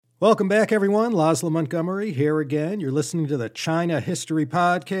Welcome back, everyone. Laszlo Montgomery here again. You're listening to the China History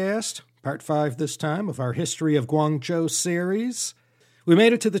Podcast, part 5 this time of our History of Guangzhou series. We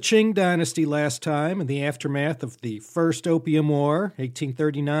made it to the Qing Dynasty last time in the aftermath of the First Opium War,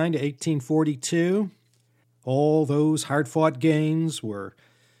 1839 to 1842. All those hard-fought gains were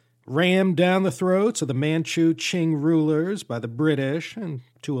rammed down the throats of the Manchu Qing rulers by the British, and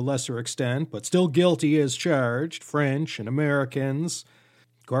to a lesser extent, but still guilty as charged, French and Americans.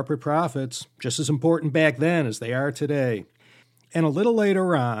 Corporate profits, just as important back then as they are today. And a little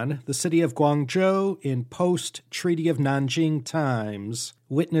later on, the city of Guangzhou, in post-Treaty of Nanjing times,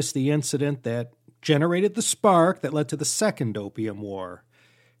 witnessed the incident that generated the spark that led to the Second Opium War.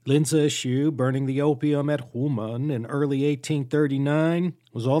 Lin Zexu burning the opium at Humen in early 1839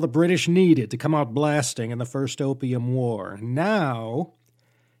 was all the British needed to come out blasting in the First Opium War. Now,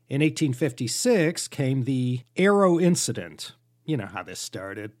 in 1856, came the Arrow Incident. You know how this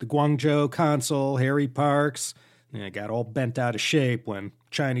started. The Guangzhou consul, Harry Parks, got all bent out of shape when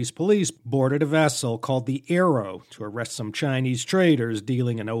Chinese police boarded a vessel called the Arrow to arrest some Chinese traders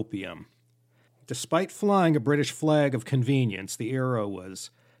dealing in opium. Despite flying a British flag of convenience, the Arrow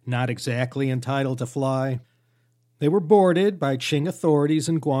was not exactly entitled to fly. They were boarded by Qing authorities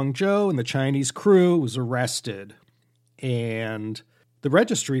in Guangzhou, and the Chinese crew was arrested. And the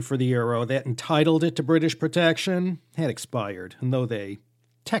registry for the Arrow that entitled it to British protection had expired, and though they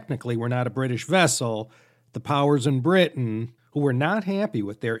technically were not a British vessel, the powers in Britain, who were not happy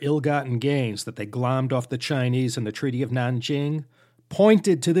with their ill-gotten gains that they glommed off the Chinese in the Treaty of Nanjing,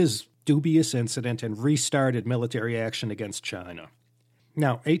 pointed to this dubious incident and restarted military action against China.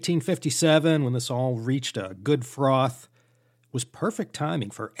 Now, 1857, when this all reached a good froth, was perfect timing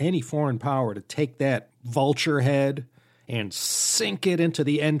for any foreign power to take that vulture head and sink it into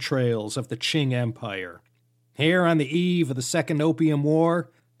the entrails of the Qing Empire. Here on the eve of the Second Opium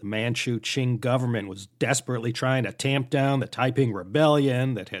War, the Manchu Qing government was desperately trying to tamp down the Taiping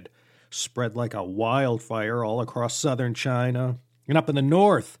Rebellion that had spread like a wildfire all across southern China. And up in the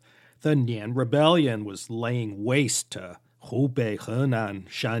north, the Nian Rebellion was laying waste to Hubei, Henan,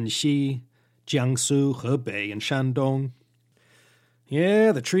 Shanxi, Jiangsu, Hebei, and Shandong.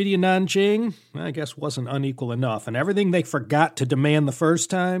 Yeah, the Treaty of Nanjing, I guess, wasn't unequal enough, and everything they forgot to demand the first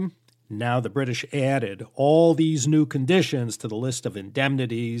time, now the British added all these new conditions to the list of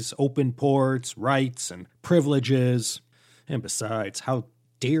indemnities, open ports, rights, and privileges. And besides, how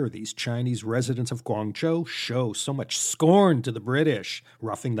dare these Chinese residents of Guangzhou show so much scorn to the British,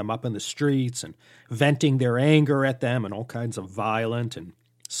 roughing them up in the streets and venting their anger at them in all kinds of violent and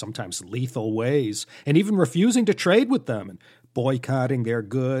sometimes lethal ways, and even refusing to trade with them and boycotting their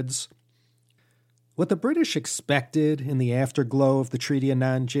goods. What the British expected in the afterglow of the Treaty of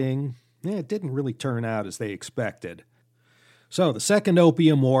Nanjing, it didn't really turn out as they expected. So the Second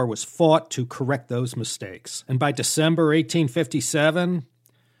Opium War was fought to correct those mistakes, and by December 1857,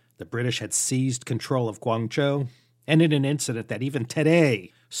 the British had seized control of Guangzhou, and in an incident that even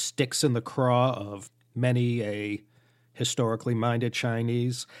today sticks in the craw of many a historically minded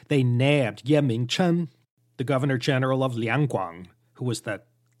Chinese, they nabbed Ye Mingchen, the governor-general of Liangguang, who was the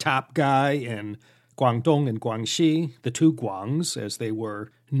top guy in Guangdong and Guangxi, the two Guangs, as they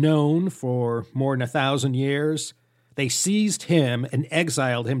were known for more than 1,000 years. They seized him and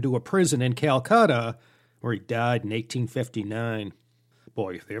exiled him to a prison in Calcutta, where he died in 1859.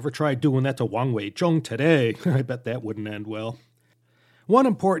 Boy, if they ever tried doing that to Wang Weizhong today, I bet that wouldn't end well. One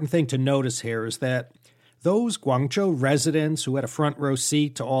important thing to notice here is that those Guangzhou residents who had a front row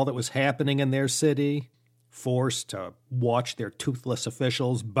seat to all that was happening in their city, forced to watch their toothless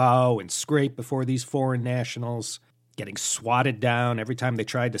officials bow and scrape before these foreign nationals, getting swatted down every time they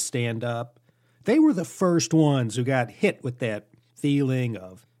tried to stand up, they were the first ones who got hit with that feeling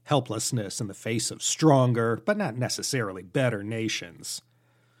of helplessness in the face of stronger, but not necessarily better nations.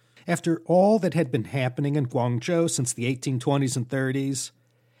 After all that had been happening in Guangzhou since the 1820s and 30s,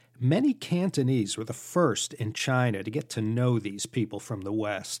 many Cantonese were the first in China to get to know these people from the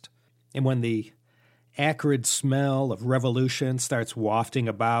West. And when the acrid smell of revolution starts wafting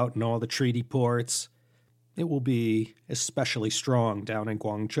about in all the treaty ports, it will be especially strong down in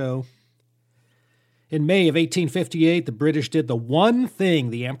Guangzhou. In May of 1858, the British did the one thing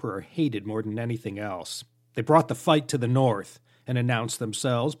the emperor hated more than anything else. They brought the fight to the north and announced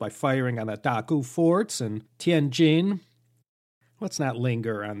themselves by firing on the Dagu forts in Tianjin. Let's not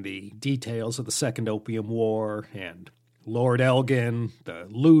linger on the details of the Second Opium War and Lord Elgin, the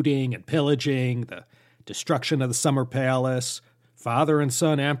looting and pillaging, the destruction of the Summer Palace. Father and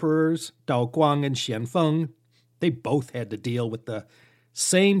son emperors, Dao Guang and Xianfeng, they both had to deal with the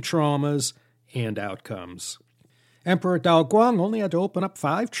same traumas and outcomes. Emperor Daoguang only had to open up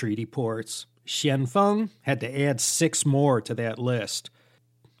 5 treaty ports. Xianfeng had to add 6 more to that list.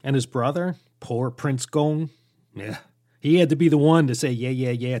 And his brother, poor Prince Gong, he had to be the one to say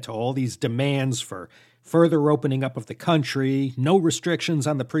yeah to all these demands for further opening up of the country, no restrictions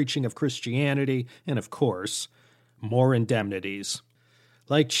on the preaching of Christianity, and of course, more indemnities.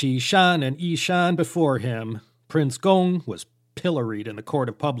 Like Qi Shan and Yi Shan before him, Prince Gong was pilloried in the court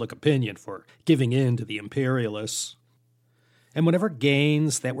of public opinion for giving in to the imperialists. And whatever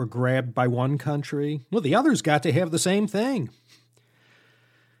gains that were grabbed by one country, well, the others got to have the same thing.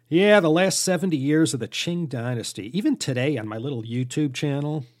 Yeah, the last 70 years of the Qing dynasty, even today on my little YouTube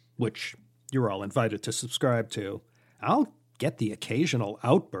channel, which you're all invited to subscribe to, I'll get the occasional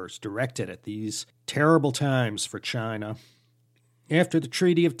outburst directed at these terrible times for China. After the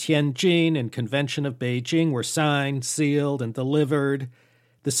Treaty of Tianjin and Convention of Beijing were signed, sealed, and delivered,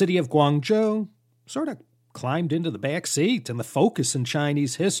 the city of Guangzhou sort of climbed into the back seat, and the focus in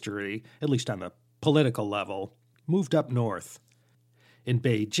Chinese history, at least on the political level, moved up north. In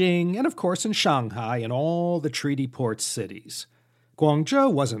Beijing, and of course in Shanghai and all the treaty port cities,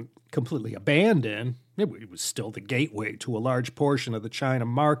 Guangzhou wasn't completely abandoned. It was still the gateway to a large portion of the China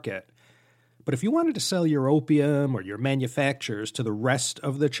market. But if you wanted to sell your opium or your manufactures to the rest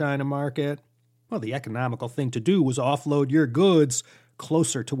of the China market, well, the economical thing to do was offload your goods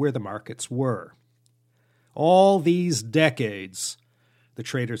closer to where the markets were. All these decades, the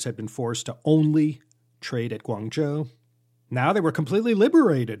traders had been forced to only trade at Guangzhou. Now they were completely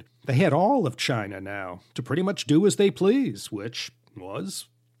liberated. They had all of China now to pretty much do as they please, which was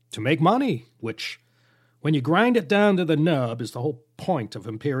to make money, which, when you grind it down to the nub, is the whole point of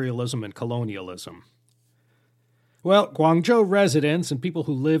imperialism and colonialism. Well, Guangzhou residents and people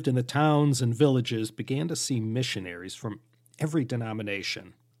who lived in the towns and villages began to see missionaries from every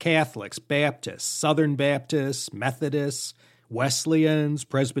denomination. Catholics, Baptists, Southern Baptists, Methodists, Wesleyans,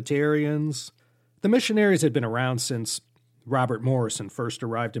 Presbyterians. The missionaries had been around since Robert Morrison first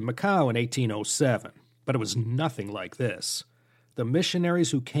arrived in Macau in 1807, but it was nothing like this. The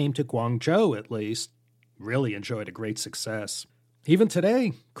missionaries who came to Guangzhou, at least, really enjoyed a great success. Even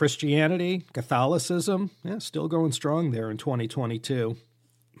today, Christianity, Catholicism, still going strong there in 2022.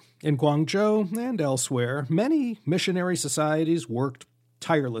 In Guangzhou and elsewhere, many missionary societies worked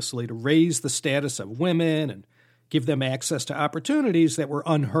tirelessly to raise the status of women and give them access to opportunities that were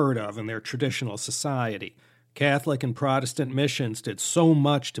unheard of in their traditional society. Catholic and Protestant missions did so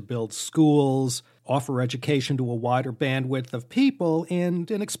much to build schools, offer education to a wider bandwidth of people, and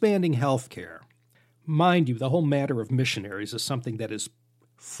in expanding healthcare. Mind you, the whole matter of missionaries is something that is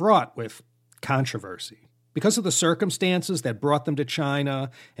fraught with controversy. Because of the circumstances that brought them to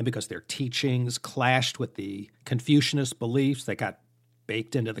China, and because their teachings clashed with the Confucianist beliefs that got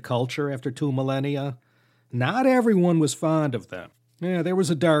baked into the culture after 2 millennia, not everyone was fond of them. There was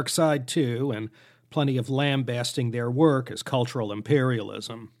a dark side too, and plenty of lambasting their work as cultural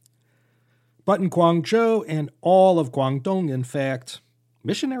imperialism. But in Guangzhou and all of Guangdong, in fact,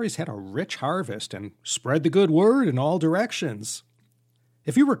 missionaries had a rich harvest and spread the good word in all directions.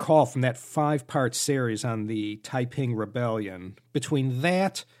 If you recall from that 5-part series on the Taiping Rebellion, between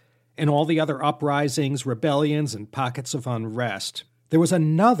that and all the other uprisings, rebellions, and pockets of unrest, there was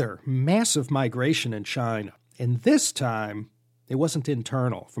another massive migration in China. And this time, it wasn't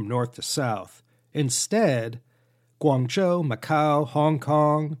internal, from north to south. Instead, Guangzhou, Macau, Hong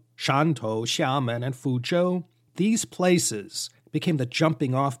Kong, Shantou, Xiamen, and Fuzhou, these places became the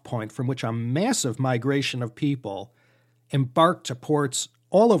jumping-off point from which a massive migration of people embarked to ports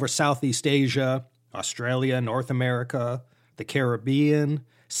all over Southeast Asia, Australia, North America, the Caribbean,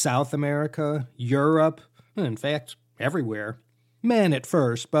 South America, Europe, and in fact, everywhere. Men at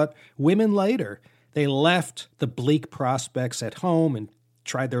first, but women later. They left the bleak prospects at home and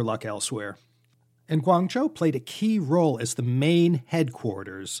tried their luck elsewhere. And Guangzhou played a key role as the main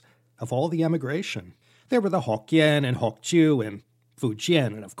headquarters of all the emigration. There were the Hokkien and Hokju and Fujian,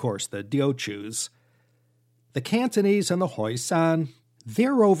 and of course the Teochews. The Cantonese and the Hoisan,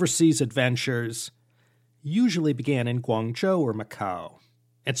 their overseas adventures usually began in Guangzhou or Macau.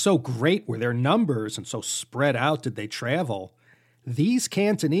 And so great were their numbers and so spread out did they travel, these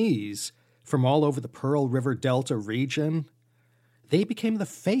Cantonese from all over the Pearl River Delta region, they became the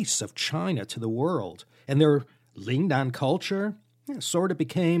face of China to the world, and their Lingnan culture sort of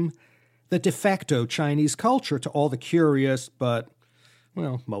became the de facto Chinese culture to all the curious but,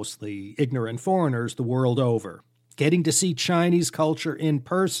 mostly ignorant foreigners the world over, getting to see Chinese culture in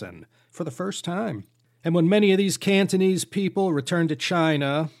person for the first time. And when many of these Cantonese people returned to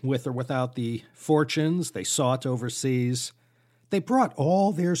China, with or without the fortunes they sought overseas, they brought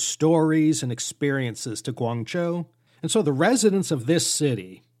all their stories and experiences to Guangzhou And so the residents of this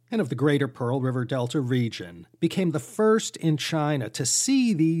city and of the greater Pearl River Delta region became the first in China to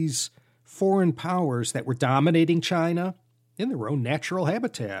see these foreign powers that were dominating China in their own natural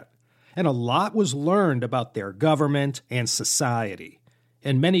habitat. And a lot was learned about their government and society.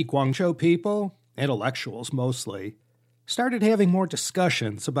 And many Guangzhou people, intellectuals mostly, started having more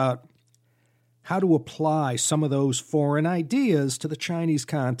discussions about how to apply some of those foreign ideas to the Chinese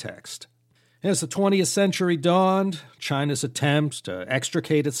context. As the 20th century dawned, China's attempts to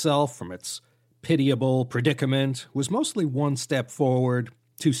extricate itself from its pitiable predicament was mostly one step forward,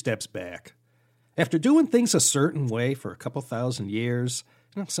 two steps back. After doing things a certain way for a couple thousand years,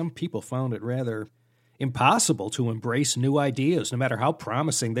 some people found it rather impossible to embrace new ideas, no matter how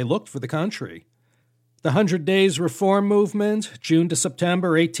promising they looked for the country. The 100 Days Reform Movement, June to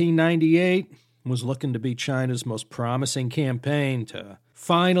September 1898, was looking to be China's most promising campaign to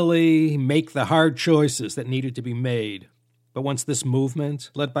finally make the hard choices that needed to be made. But once this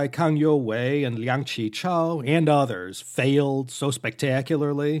movement, led by Kang You-wei and Liang Qichao and others, failed so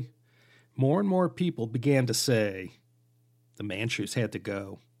spectacularly, more and more people began to say the Manchus had to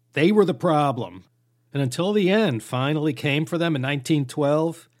go. They were the problem. And until the end finally came for them in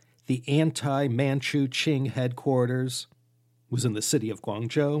 1912, the anti-Manchu Qing headquarters was in the city of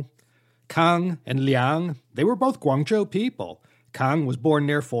Guangzhou. Kang and Liang, they were both Guangzhou people. Kang was born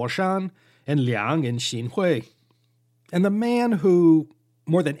near Foshan, and Liang in Xinhui. And the man who,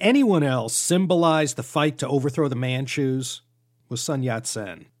 more than anyone else, symbolized the fight to overthrow the Manchus was Sun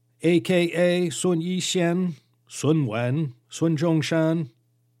Yat-sen, a.k.a. Sun Yixin, Sun Wen, Sun Zhongshan.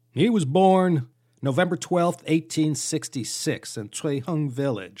 He was born November 12, 1866, in Cuiheng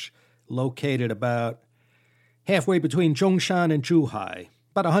Village, located about halfway between Zhongshan and Zhuhai,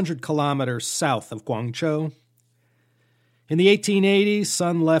 about 100 kilometers south of Guangzhou. In the 1880s,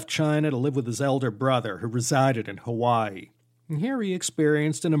 Sun left China to live with his elder brother, who resided in Hawaii. And here he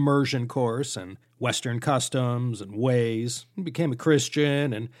experienced an immersion course in Western customs and ways, and became a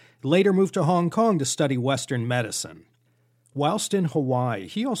Christian, and later moved to Hong Kong to study Western medicine. Whilst in Hawaii,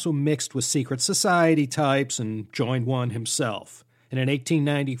 he also mixed with secret society types and joined one himself. And in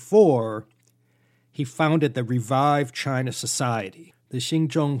 1894, he founded the Revived China Society, the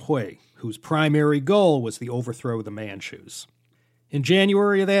Xingzhonghui, whose primary goal was the overthrow of the Manchus. In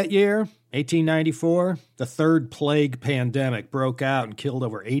January of that year, 1894, the third plague pandemic broke out and killed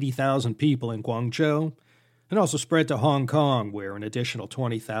over 80,000 people in Guangzhou, and also spread to Hong Kong, where an additional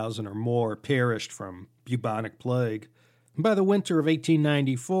 20,000 or more perished from bubonic plague. And by the winter of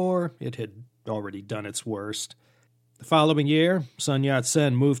 1894, it had already done its worst. The following year, Sun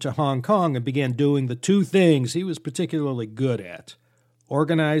Yat-sen moved to Hong Kong and began doing the two things he was particularly good at: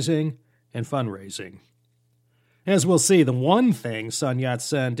 organizing and fundraising. As we'll see, the one thing Sun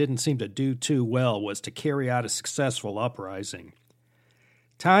Yat-sen didn't seem to do too well was to carry out a successful uprising.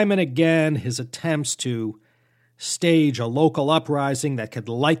 Time and again, his attempts to stage a local uprising that could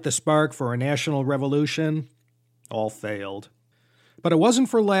light the spark for a national revolution all failed. But it wasn't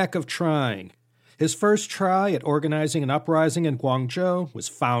for lack of trying. His first try at organizing an uprising in Guangzhou was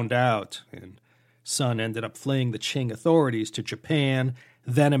found out, and Sun ended up fleeing the Qing authorities to Japan,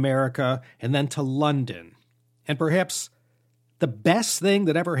 then America, and then to London. And perhaps the best thing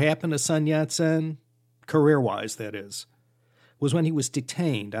that ever happened to Sun Yat-sen, career-wise that is, was when he was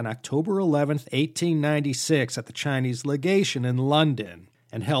detained on October 11th, 1896 at the Chinese legation in London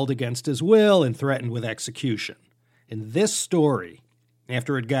and held against his will and threatened with execution. And this story,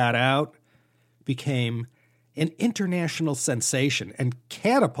 after it got out, became an international sensation and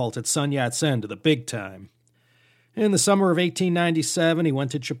catapulted Sun Yat-sen to the big time. In the summer of 1897, he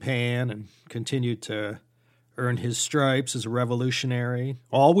went to Japan and continued to earn his stripes as a revolutionary,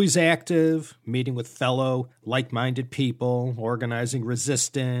 always active, meeting with fellow like-minded people, organizing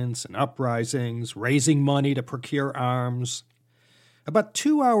resistance and uprisings, raising money to procure arms. About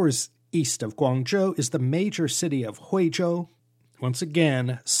 2 hours east of Guangzhou is the major city of Huizhou. Once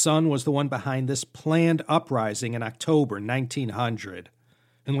again, Sun was the one behind this planned uprising in October 1900.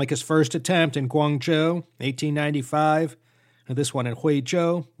 And like his first attempt in Guangzhou, 1895, this one in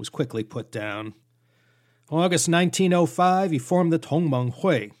Huizhou was quickly put down. August 1905, he formed the Tongmeng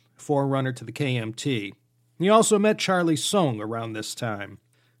Hui, forerunner to the KMT. He also met Charlie Song around this time.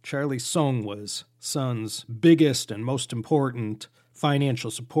 Charlie Song was Sun's biggest and most important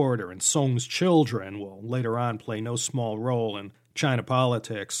financial supporter, and Song's children will later on play no small role in China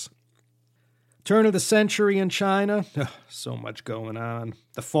politics. Turn of the century in China, so much going on.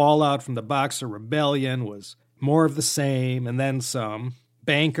 The fallout from the Boxer Rebellion was more of the same, and then some.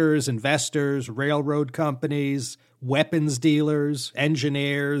 Bankers, investors, railroad companies, weapons dealers,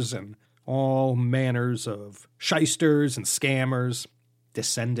 engineers, and All manners of shysters and scammers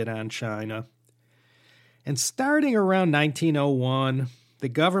descended on China. And starting around 1901, the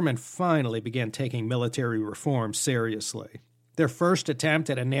government finally began taking military reform seriously. Their first attempt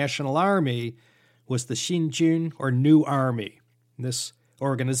at a national army was the Xinjun, or New Army. This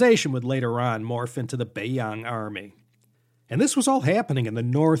organization would later on morph into the Beiyang Army. And this was all happening in the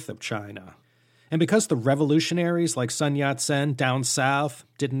north of China. And because the revolutionaries like Sun Yat-sen down south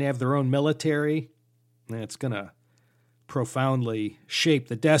didn't have their own military, it's going to profoundly shape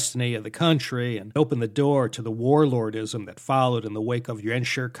the destiny of the country and open the door to the warlordism that followed in the wake of Yuan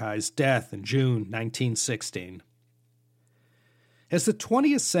Shikai's death in June 1916. As the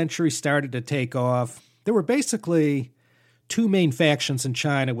 20th century started to take off, there were basically two main factions in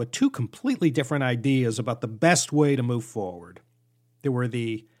China with two completely different ideas about the best way to move forward. There were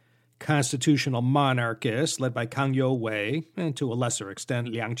the constitutional monarchists led by Kang You-wei, and to a lesser extent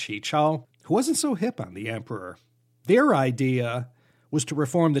Liang Qichao, who wasn't so hip on the emperor. Their idea was to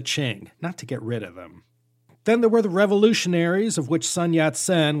reform the Qing, not to get rid of them. Then there were the revolutionaries, of which Sun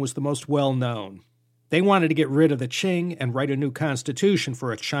Yat-sen was the most well-known. They wanted to get rid of the Qing and write a new constitution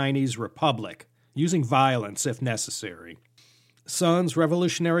for a Chinese republic, using violence if necessary. Sun's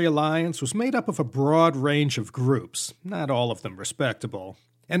Revolutionary Alliance was made up of a broad range of groups, not all of them respectable.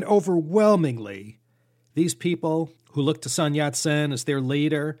 And overwhelmingly, these people who looked to Sun Yat-sen as their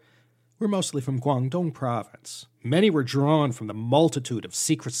leader were mostly from Guangdong province. Many were drawn from the multitude of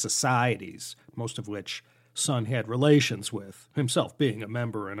secret societies, most of which Sun had relations with, himself being a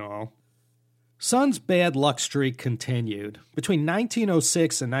member and all. Sun's bad luck streak continued. Between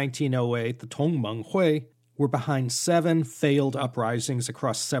 1906 and 1908, the Tongmeng Hui were behind 7 failed uprisings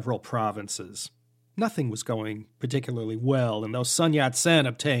across several provinces. Nothing was going particularly well, and though Sun Yat-sen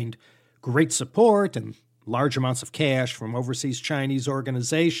obtained great support and large amounts of cash from overseas Chinese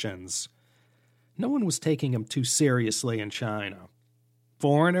organizations, no one was taking him too seriously in China.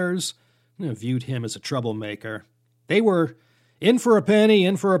 Foreigners viewed him as a troublemaker. They were in for a penny,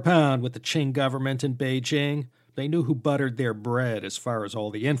 in for a pound with the Qing government in Beijing. They knew who buttered their bread as far as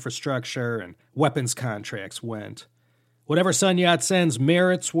all the infrastructure and weapons contracts went. Whatever Sun Yat-sen's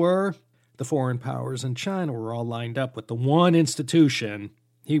merits were, the foreign powers in China were all lined up with the one institution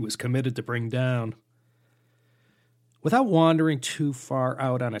he was committed to bring down. Without wandering too far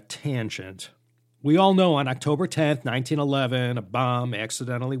out on a tangent, we all know on October 10th, 1911, a bomb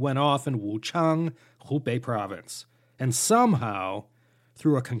accidentally went off in Wuchang, Hubei province. And somehow,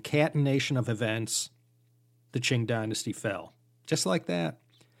 through a concatenation of events, the Qing dynasty fell. Just like that.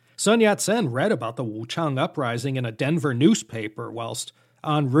 Sun Yat-sen read about the Wuchang uprising in a Denver newspaper whilst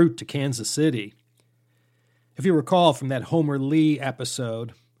en route to Kansas City. If you recall from that Homer Lee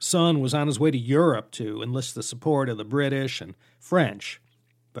episode, Sun was on his way to Europe to enlist the support of the British and French,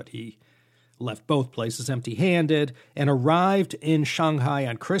 but he left both places empty-handed and arrived in Shanghai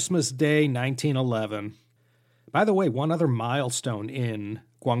on Christmas Day, 1911. By the way, one other milestone in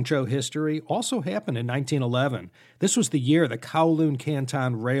Guangzhou history also happened in 1911. This was the year the Kowloon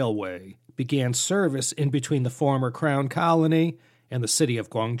Canton Railway began service in between the former Crown Colony and the city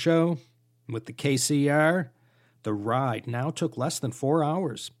of Guangzhou. With the KCR, the ride now took less than 4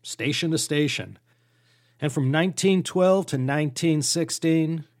 hours, station to station. And from 1912 to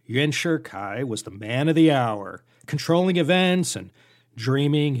 1916, Yuan Shikai was the man of the hour, controlling events and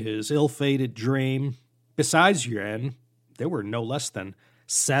dreaming his ill-fated dream. Besides Yuan, there were no less than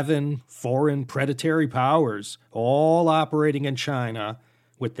 7 foreign predatory powers, all operating in China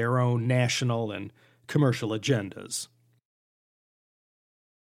with their own national and commercial agendas.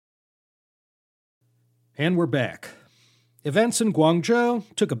 And we're back. Events in Guangzhou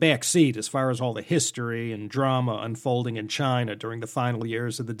took a back seat as far as all the history and drama unfolding in China during the final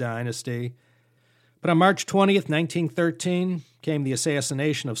years of the dynasty. But on March 20th, 1913, came the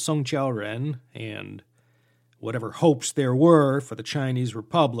assassination of Song Jiaoren, and whatever hopes there were for the Chinese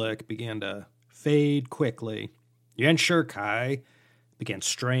Republic began to fade quickly. Yuan Shikai began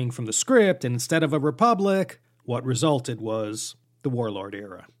straying from the script, and instead of a republic, what resulted was the warlord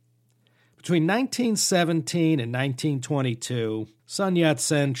era. Between 1917 and 1922, Sun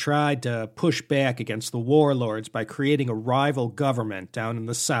Yat-sen tried to push back against the warlords by creating a rival government down in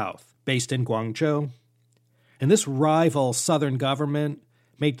the south, based in Guangzhou. And this rival southern government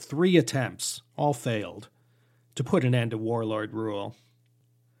made 3 attempts, all failed, to put an end to warlord rule.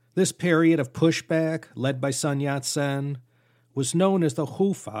 This period of pushback, led by Sun Yat-sen, was known as the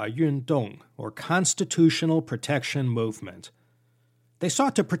Hufa Yundong, or Constitutional Protection Movement. They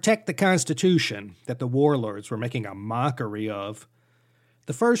sought to protect the Constitution that the warlords were making a mockery of.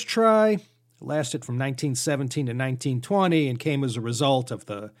 The first try lasted from 1917 to 1920 and came as a result of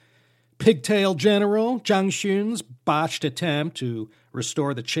the pigtail general Zhang Xun's botched attempt to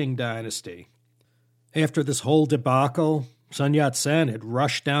restore the Qing dynasty. After this whole debacle, Sun Yat-sen had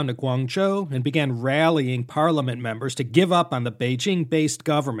rushed down to Guangzhou and began rallying parliament members to give up on the Beijing-based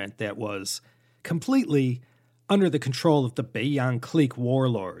government that was completely under the control of the Beiyang clique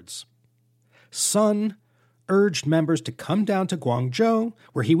warlords. Sun urged members to come down to Guangzhou,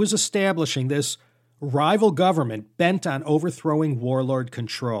 where he was establishing this rival government bent on overthrowing warlord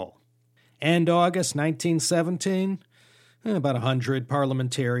control. End August 1917, about 100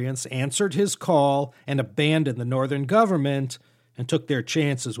 parliamentarians answered his call and abandoned the northern government and took their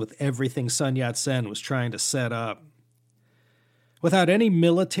chances with everything Sun Yat-sen was trying to set up. Without any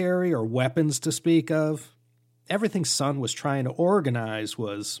military or weapons to speak of, everything Sun was trying to organize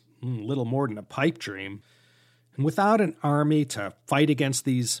was little more than a pipe dream. And without an army to fight against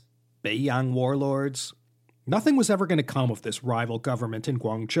these Beiyang warlords, nothing was ever going to come of this rival government in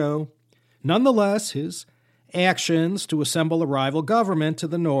Guangzhou. Nonetheless, his actions to assemble a rival government to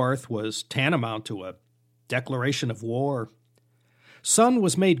the north was tantamount to a declaration of war. Sun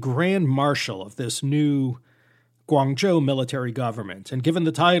was made Grand Marshal of this new Guangzhou military government and given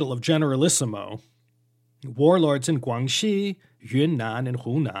the title of Generalissimo. Warlords in Guangxi, Yunnan, and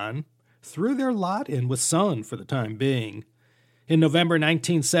Hunan threw their lot in with Sun for the time being. In November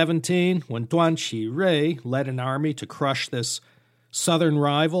 1917, when Duan Qirui led an army to crush this southern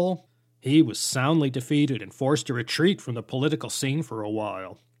rival, he was soundly defeated and forced to retreat from the political scene for a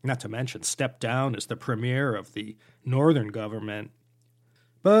while, not to mention step down as the premier of the northern government.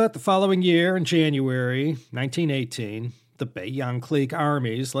 But the following year, in January 1918, the Beiyang clique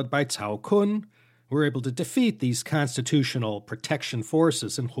armies led by Cao Kun were able to defeat these constitutional protection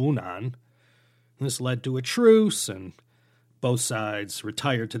forces in Hunan. This led to a truce, and both sides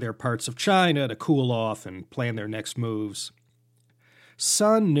retired to their parts of China to cool off and plan their next moves.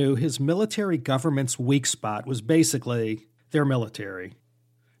 Sun knew his military government's weak spot was basically their military.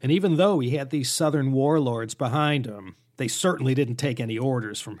 And even though he had these southern warlords behind him, they certainly didn't take any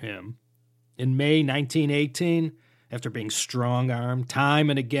orders from him. In May 1918, after being strong-armed time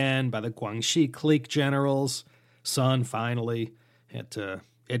and again by the Guangxi clique generals, Sun finally had to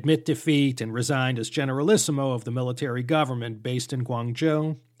admit defeat and resigned as Generalissimo of the military government based in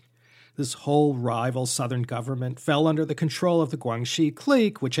Guangzhou. This whole rival southern government fell under the control of the Guangxi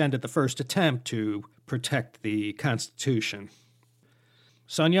clique, which ended the first attempt to protect the Constitution.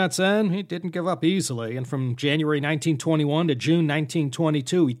 Sun Yat-sen, he didn't give up easily, and from January 1921 to June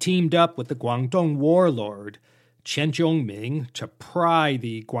 1922, he teamed up with the Guangdong warlord, Chen Zhongming, to pry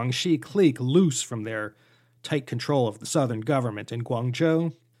the Guangxi clique loose from their tight control of the southern government in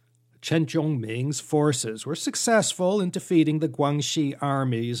Guangzhou. Chen Zhongming's forces were successful in defeating the Guangxi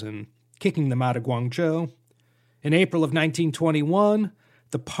armies and kicking them out of Guangzhou. In April of 1921,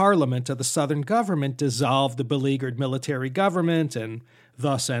 the parliament of the southern government dissolved the beleaguered military government and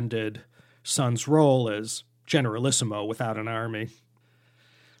thus ended Sun's role as Generalissimo without an army.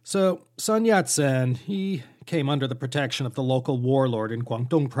 So Sun Yat-sen, he came under the protection of the local warlord in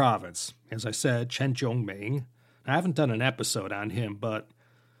Guangdong province. As I said, Chen Zhongming. I haven't done an episode on him, but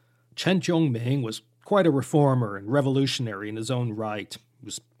Chen Zhongming was quite a reformer and revolutionary in his own right. He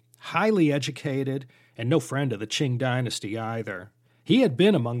was highly educated and no friend of the Qing dynasty either. He had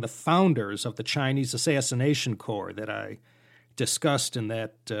been among the founders of the Chinese Assassination Corps that I discussed in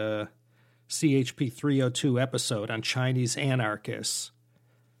that CHP 302 episode on Chinese anarchists.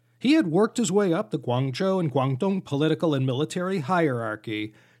 He had worked his way up the Guangzhou and Guangdong political and military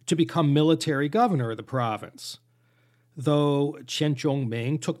hierarchy to become military governor of the province. Though Chen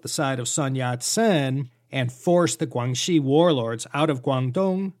Zhongming took the side of Sun Yat-sen and forced the Guangxi warlords out of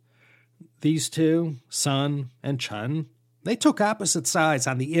Guangdong, these two, Sun and Chen, they took opposite sides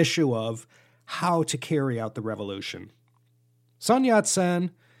on the issue of how to carry out the revolution. Sun Yat-sen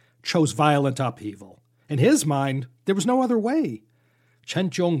chose violent upheaval. In his mind, there was no other way.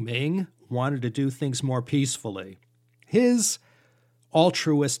 Chen Zhongming wanted to do things more peacefully. His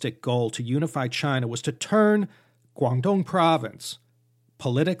altruistic goal to unify China was to turn Guangdong province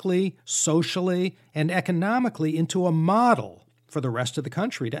politically, socially, and economically into a model for the rest of the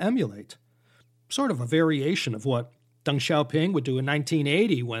country to emulate. Sort of a variation of what Deng Xiaoping would do in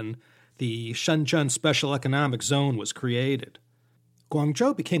 1980 when the Shenzhen Special Economic Zone was created.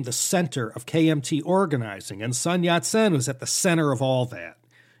 Guangzhou became the center of KMT organizing, and Sun Yat-sen was at the center of all that,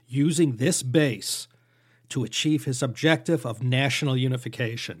 using this base to achieve his objective of national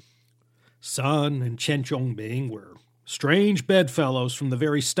unification. Sun and Chen Zhongming were strange bedfellows from the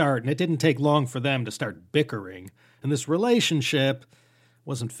very start, and it didn't take long for them to start bickering, and this relationship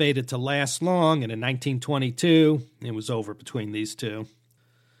wasn't fated to last long, and in 1922, it was over between these two.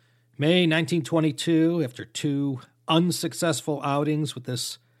 May 1922, after two unsuccessful outings with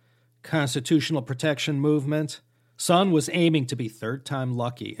this constitutional protection movement, Sun was aiming to be third time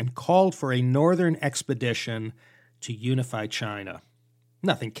lucky and called for a northern expedition to unify China.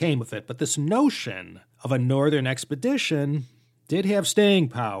 Nothing came of it, but this notion of a northern expedition did have staying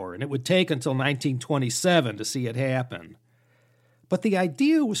power, and it would take until 1927 to see it happen. But the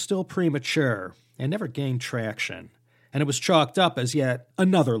idea was still premature and never gained traction, and it was chalked up as yet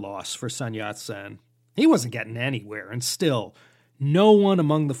another loss for Sun Yat-sen. He wasn't getting anywhere, and still, no one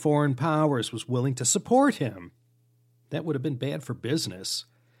among the foreign powers was willing to support him. That would have been bad for business.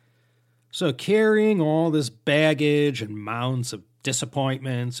 So carrying all this baggage and mounds of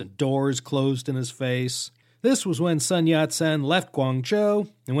disappointments and doors closed in his face, this was when Sun Yat-sen left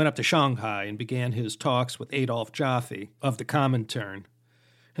Guangzhou and went up to Shanghai and began his talks with Adolphe Joffe of the Comintern.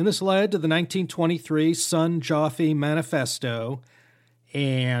 And this led to the 1923 Sun-Joffe Manifesto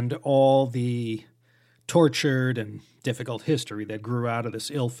and all the tortured and difficult history that grew out of this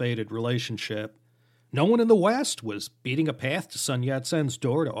ill-fated relationship. No one in the West was beating a path to Sun Yat-sen's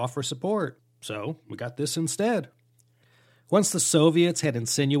door to offer support, so we got this instead. Once the Soviets had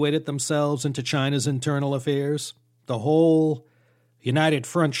insinuated themselves into China's internal affairs, the whole United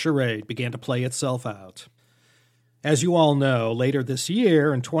Front charade began to play itself out. As you all know, later this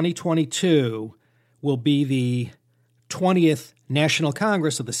year, in 2022, will be the 20th National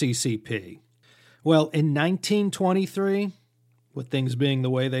Congress of the CCP. Well, in 1923, with things being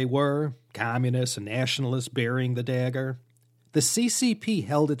the way they were, communists and nationalists burying the dagger, the CCP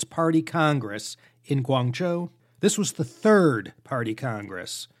held its party congress in Guangzhou. This was the third party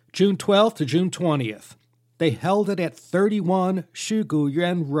congress, June 12th to June 20th. They held it at 31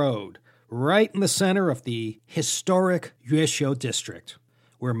 Shuguyuan Road, right in the center of the historic Yuexiu district,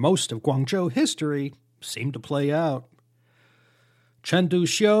 where most of Guangzhou history seemed to play out. Chen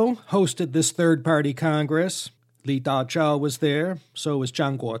Duxiu hosted this third-party congress. Li Dazhao was there, so was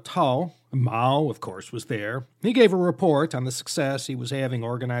Zhang Guotao. Mao, of course, was there. He gave a report on the success he was having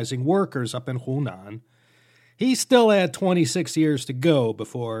organizing workers up in Hunan. He still had 26 years to go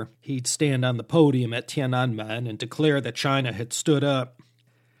before he'd stand on the podium at Tiananmen and declare that China had stood up.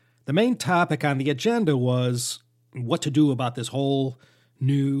 The main topic on the agenda was what to do about this whole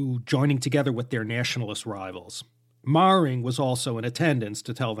new joining together with their nationalist rivals. Maring was also in attendance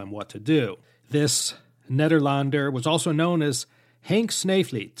to tell them what to do. This Nederlander was also known as Henk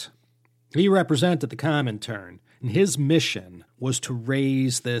Sneevliet. He represented the Comintern, and his mission was to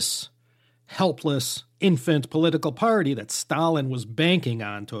raise this helpless infant political party that Stalin was banking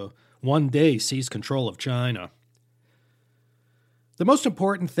on to one day seize control of China. The most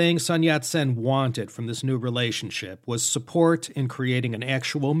important thing Sun Yat-sen wanted from this new relationship was support in creating an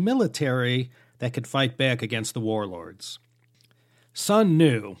actual military that could fight back against the warlords. Sun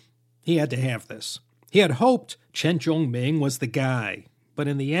knew he had to have this. He had hoped Chen Zhongming was the guy, but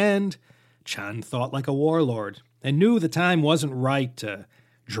in the end, Chen thought like a warlord and knew the time wasn't right to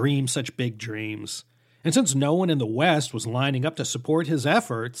dream such big dreams. And since no one in the West was lining up to support his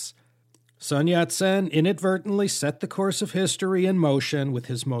efforts, Sun Yat-sen inadvertently set the course of history in motion with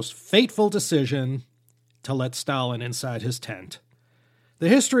his most fateful decision to let Stalin inside his tent. The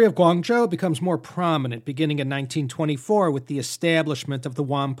history of Guangzhou becomes more prominent beginning in 1924 with the establishment of the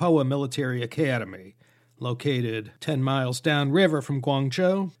Whampoa Military Academy, located 10 miles downriver from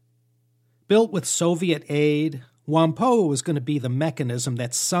Guangzhou. Built with Soviet aid, Whampoa was going to be the mechanism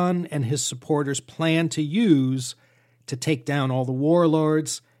that Sun and his supporters planned to use to take down all the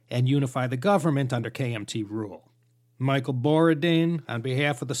warlords and unify the government under KMT rule. Michael Borodin, on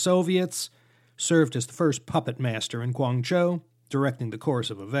behalf of the Soviets, served as the first puppet master in Guangzhou, directing the course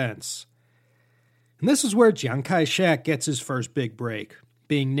of events. And this is where Chiang Kai-shek gets his first big break,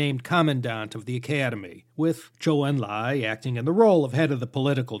 being named commandant of the academy, with Zhou Enlai acting in the role of head of the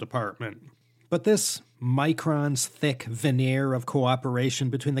political department. But this microns-thick veneer of cooperation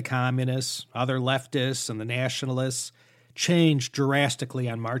between the communists, other leftists, and the nationalists changed drastically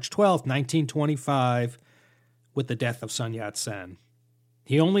on March 12, 1925, with the death of Sun Yat-sen.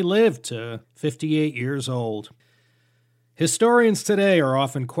 He only lived to 58 years old. Historians today are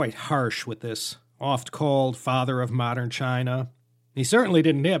often quite harsh with this oft-called father of modern China. He certainly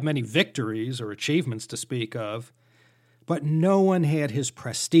didn't have many victories or achievements to speak of, but no one had his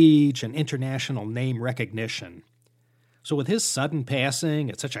prestige and international name recognition. So with his sudden passing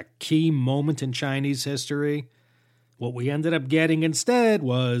at such a key moment in Chinese history, what we ended up getting instead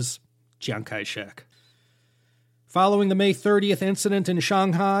was Chiang Kai-shek. Following the May 30th incident in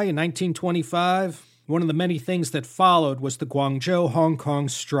Shanghai in 1925, one of the many things that followed was the Guangzhou-Hong Kong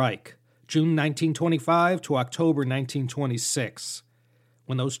strike, June 1925 to October 1926.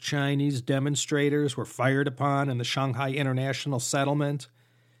 when those Chinese demonstrators were fired upon in the Shanghai International Settlement,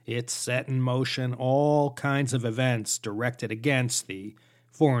 it set in motion all kinds of events directed against the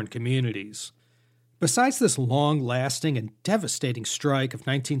foreign communities. Besides this long-lasting and devastating strike of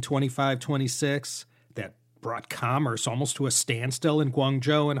 1925-26 that brought commerce almost to a standstill in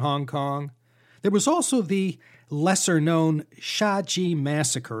Guangzhou and Hong Kong, there was also the lesser-known Shaji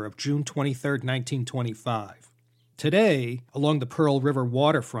Massacre of June 23, 1925. Today, along the Pearl River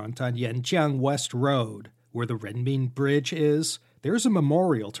waterfront on Yanjiang West Road, where the Renmin Bridge is, there's a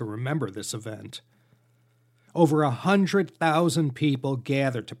memorial to remember this event. Over 100,000 people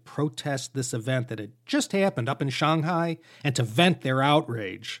gathered to protest this event that had just happened up in Shanghai and to vent their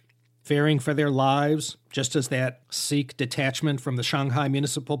outrage. Fearing for their lives, just as that Sikh detachment from the Shanghai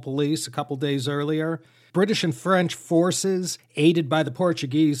Municipal Police a couple days earlier, British and French forces, aided by the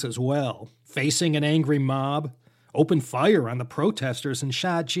Portuguese as well, facing an angry mob, opened fire on the protesters in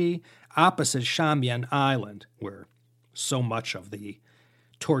Shaji opposite Shamian Island, where so much of the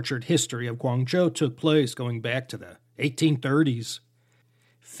tortured history of Guangzhou took place going back to the 1830s.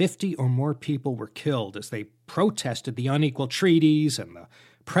 50 or more people were killed as they protested the unequal treaties and the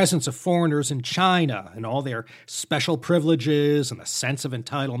presence of foreigners in China and all their special privileges and the sense of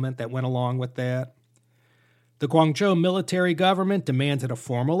entitlement that went along with that. The Guangzhou military government demanded a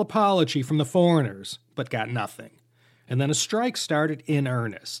formal apology from the foreigners, but got nothing. And then a strike started in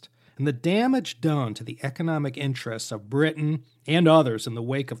earnest. And the damage done to the economic interests of Britain and others in the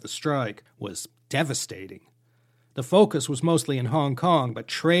wake of the strike was devastating. The focus was mostly in Hong Kong, but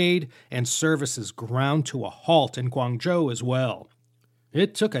trade and services ground to a halt in Guangzhou as well.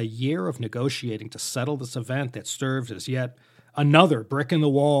 It took a year of negotiating to settle this event that served as yet another brick in the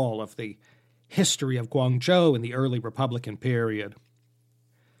wall of the history of Guangzhou in the early Republican period.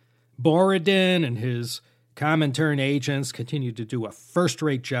 Borodin and his Comintern agents continued to do a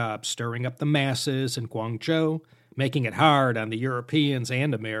first-rate job stirring up the masses in Guangzhou, making it hard on the Europeans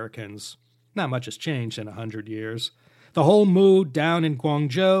and Americans. Not much has changed in 100 years. The whole mood down in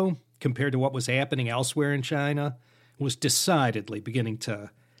Guangzhou, compared to what was happening elsewhere in China, was decidedly beginning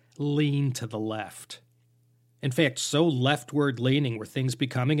to lean to the left. In fact, so leftward-leaning were things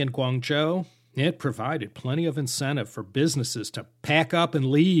becoming in Guangzhou, it provided plenty of incentive for businesses to pack up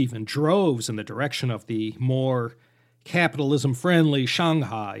and leave in droves in the direction of the more capitalism-friendly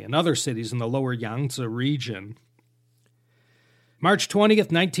Shanghai and other cities in the lower Yangtze region. March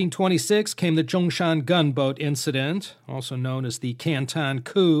 20th, 1926, came the Zhongshan gunboat incident, also known as the Canton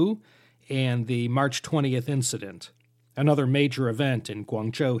coup, and the March 20th incident, another major event in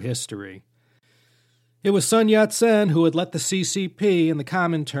Guangzhou history. It was Sun Yat-sen who had let the CCP and the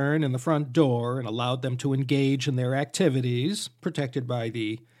Comintern in the front door and allowed them to engage in their activities, protected by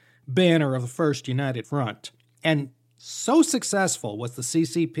the banner of the First United Front. And so successful was the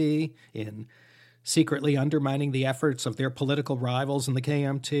CCP in secretly undermining the efforts of their political rivals in the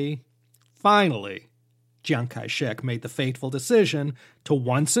KMT. Finally, Chiang Kai-shek made the fateful decision to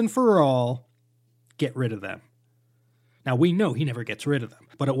once and for all get rid of them. Now, we know he never gets rid of them,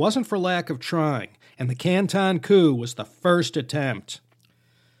 but it wasn't for lack of trying, and the Canton coup was the first attempt.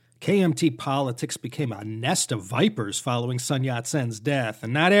 KMT politics became a nest of vipers following Sun Yat-sen's death,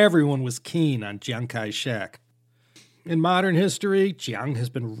 and not everyone was keen on Chiang Kai-shek. In modern history, Chiang has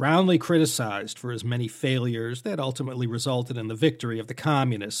been roundly criticized for his many failures that ultimately resulted in the victory of the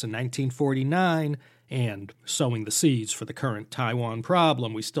Communists in 1949 and sowing the seeds for the current Taiwan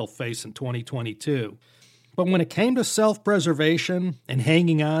problem we still face in 2022. But when it came to self-preservation and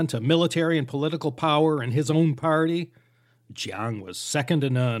hanging on to military and political power in his own party, Chiang was second to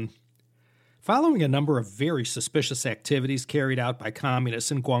none. Following a number of very suspicious activities carried out by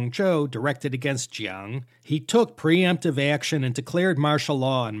communists in Guangzhou directed against Chiang, he took preemptive action and declared martial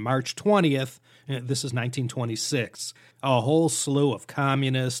law on March 20th, this is 1926. A whole slew of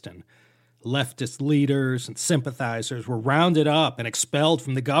communist and leftist leaders and sympathizers were rounded up and expelled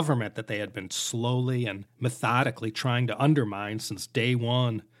from the government that they had been slowly and methodically trying to undermine since day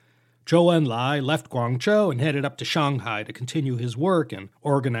one. Zhou Enlai left Guangzhou and headed up to Shanghai to continue his work in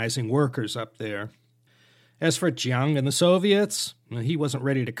organizing workers up there. As for Chiang and the Soviets, he wasn't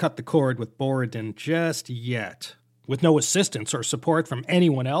ready to cut the cord with Borodin just yet. With no assistance or support from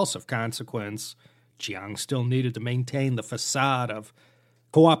anyone else of consequence, Chiang still needed to maintain the facade of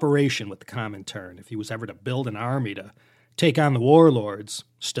cooperation with the Comintern if he was ever to build an army to take on the warlords,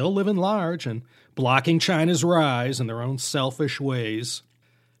 still living large and blocking China's rise in their own selfish ways.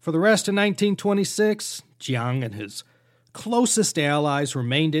 For the rest of 1926, Chiang and his closest allies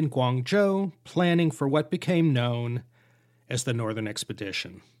remained in Guangzhou, planning for what became known as the Northern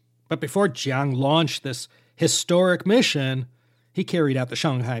Expedition. But before Chiang launched this historic mission, he carried out the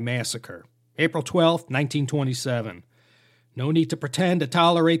Shanghai Massacre, April 12, 1927. No need to pretend to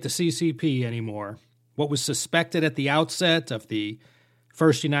tolerate the CCP anymore. What was suspected at the outset of the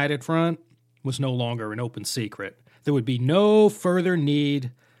First United Front was no longer an open secret. There would be no further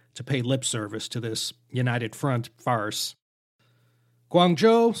need to pay lip service to this United Front farce.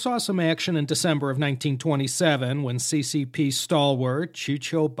 Guangzhou saw some action in December of 1927 when CCP stalwart Chu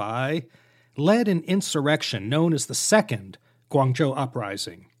Qiubai led an insurrection known as the Second Guangzhou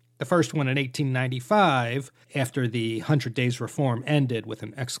Uprising. The first one in 1895, after the 100 Days Reform ended with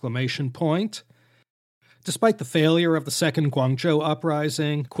an exclamation point. Despite the failure of the Second Guangzhou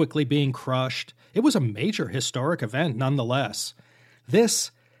Uprising quickly being crushed, it was a major historic event nonetheless.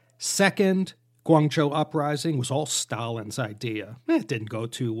 This Second Guangzhou Uprising was all Stalin's idea. It didn't go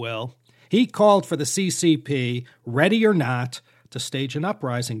too well. He called for the CCP, ready or not, to stage an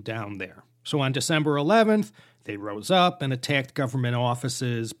uprising down there. So on December 11th, they rose up and attacked government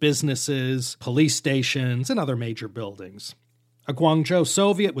offices, businesses, police stations, and other major buildings. A Guangzhou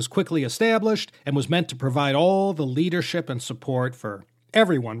Soviet was quickly established and was meant to provide all the leadership and support for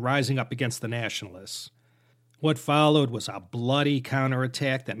everyone rising up against the nationalists. What followed was a bloody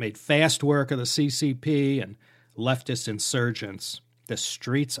counterattack that made fast work of the CCP and leftist insurgents. The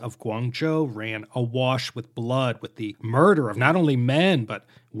streets of Guangzhou ran awash with blood, with the murder of not only men, but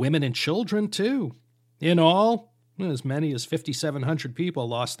women and children, too. In all, as many as 5,700 people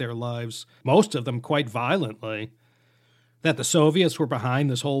lost their lives, most of them quite violently. That the Soviets were behind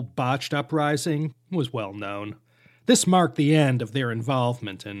this whole botched uprising was well known. This marked the end of their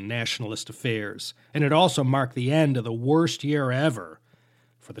involvement in nationalist affairs, and it also marked the end of the worst year ever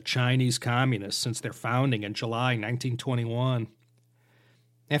for the Chinese Communists since their founding in July 1921.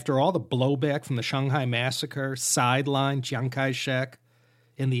 After all the blowback from the Shanghai Massacre sidelined Chiang Kai-shek,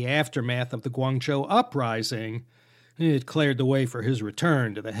 in the aftermath of the Guangzhou Uprising, it cleared the way for his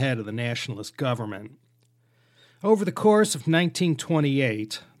return to the head of the nationalist government. Over the course of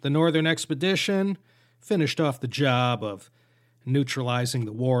 1928, the Northern Expedition finished off the job of neutralizing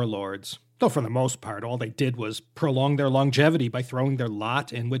the warlords, though for the most part all they did was prolong their longevity by throwing their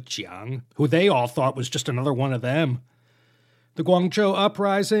lot in with Jiang, who they all thought was just another one of them. The Guangzhou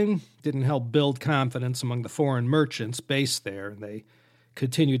Uprising didn't help build confidence among the foreign merchants based there. They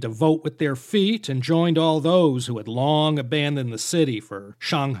continued to vote with their feet and joined all those who had long abandoned the city for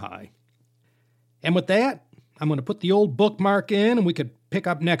Shanghai. And with that, I'm going to put the old bookmark in, and we could pick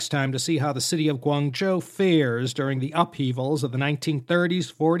up next time to see how the city of Guangzhou fares during the upheavals of the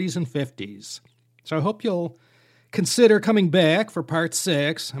 1930s, 40s, and 50s. So I hope you'll consider coming back for part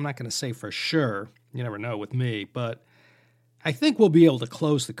 6. I'm not going to say for sure. You never know with me, but I think we'll be able to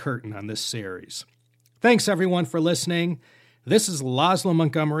close the curtain on this series. Thanks, everyone, for listening. This is Laszlo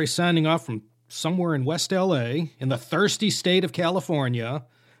Montgomery signing off from somewhere in West L.A., in the thirsty state of California.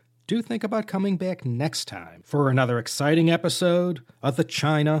 Do think about coming back next time for another exciting episode of the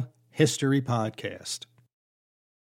China History Podcast.